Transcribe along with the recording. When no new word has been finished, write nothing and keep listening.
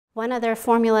One other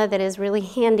formula that is really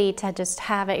handy to just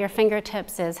have at your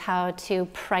fingertips is how to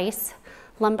price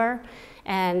lumber.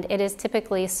 And it is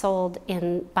typically sold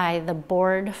by the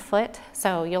board foot.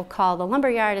 So you'll call the lumber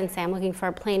yard and say, I'm looking for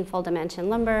a plain full dimension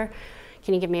lumber.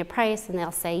 Can you give me a price? And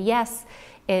they'll say, yes,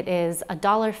 it is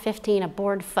 $1.15 a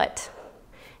board foot.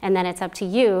 And then it's up to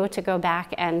you to go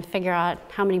back and figure out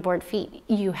how many board feet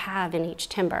you have in each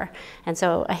timber. And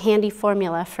so a handy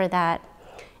formula for that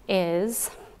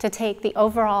is to take the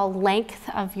overall length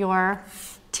of your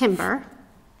timber,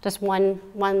 just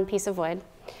one piece of wood,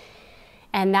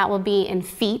 and that will be in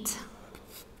feet.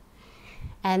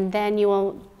 And then you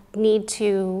will need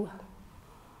to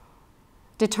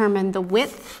determine the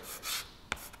width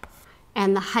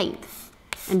and the height.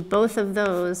 And both of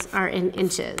those are in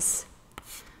inches.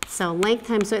 So length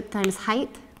times width times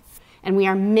height. And we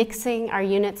are mixing our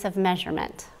units of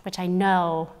measurement, which I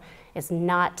know is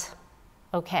not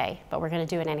okay, but we're gonna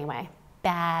do it anyway.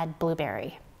 Bad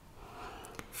blueberry.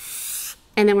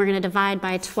 And then we're gonna divide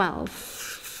by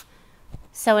 12.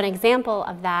 So an example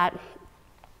of that,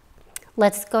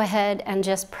 let's go ahead and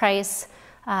just price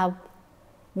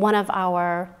one of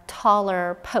our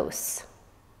taller posts.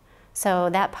 So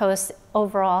that post's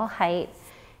overall height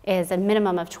is a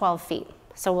minimum of 12 feet.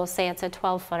 So we'll say it's a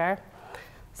 12-footer.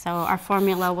 So our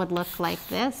formula would look like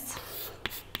this.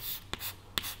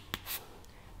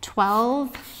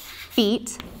 12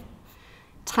 feet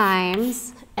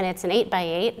times, and it's an 8 by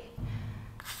 8,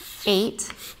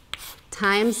 8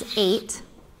 times 8,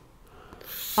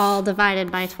 all divided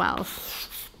by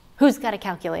 12. Who's got a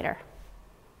calculator?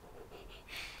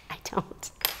 I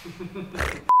don't.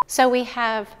 So we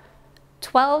have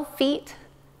 12 feet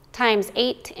times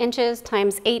 8 inches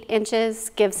times 8 inches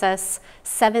gives us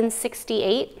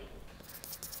 768.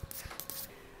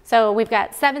 So we've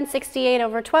got 768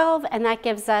 over 12, and that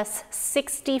gives us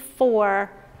 64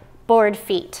 board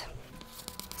feet.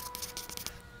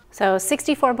 So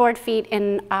 64 board feet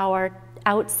in our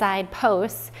outside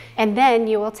posts, and then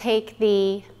you will take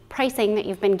the pricing that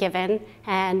you've been given,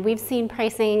 and we've seen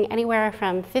pricing anywhere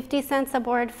from 50 cents a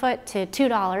board foot to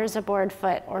 $2 a board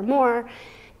foot or more,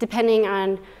 depending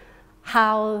on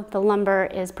how the lumber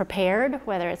is prepared,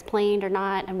 whether it's planed or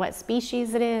not, and what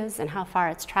species it is, and how far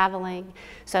it's traveling.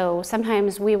 So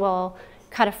sometimes we will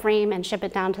cut a frame and ship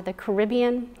it down to the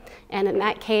Caribbean, and in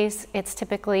that case, it's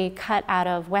typically cut out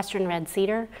of Western red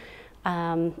cedar.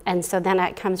 And so then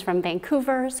that comes from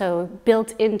Vancouver, so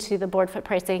built into the board foot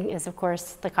pricing is, of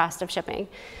course, the cost of shipping.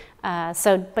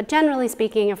 But generally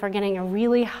speaking, if we're getting a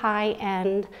really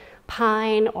high-end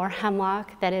pine or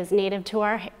hemlock that is native to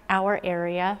our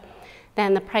area,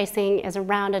 then the pricing is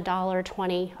around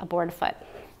 $1.20 a board foot.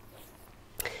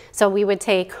 So we would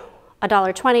take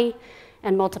 $1.20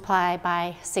 and multiply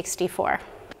by 64.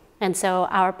 And so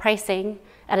our pricing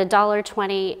at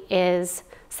 $1.20 is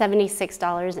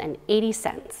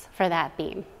 $76.80 for that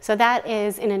beam. So that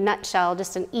is, in a nutshell,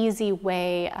 just an easy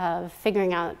way of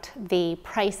figuring out the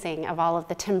pricing of all of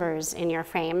the timbers in your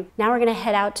frame. Now we're gonna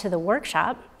head out to the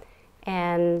workshop,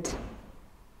 and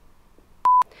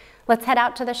let's head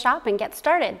out to the shop and get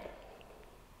started.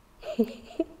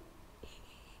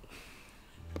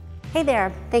 Hey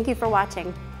there, thank you for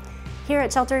watching. Here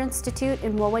at Shelter Institute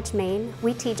in Woolwich, Maine,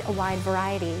 we teach a wide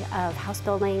variety of house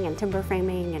building and timber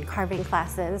framing and carving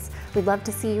classes. We'd love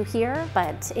to see you here,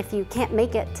 but if you can't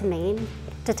make it to Maine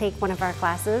to take one of our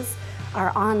classes,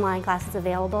 our online class is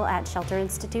available at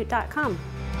shelterinstitute.com.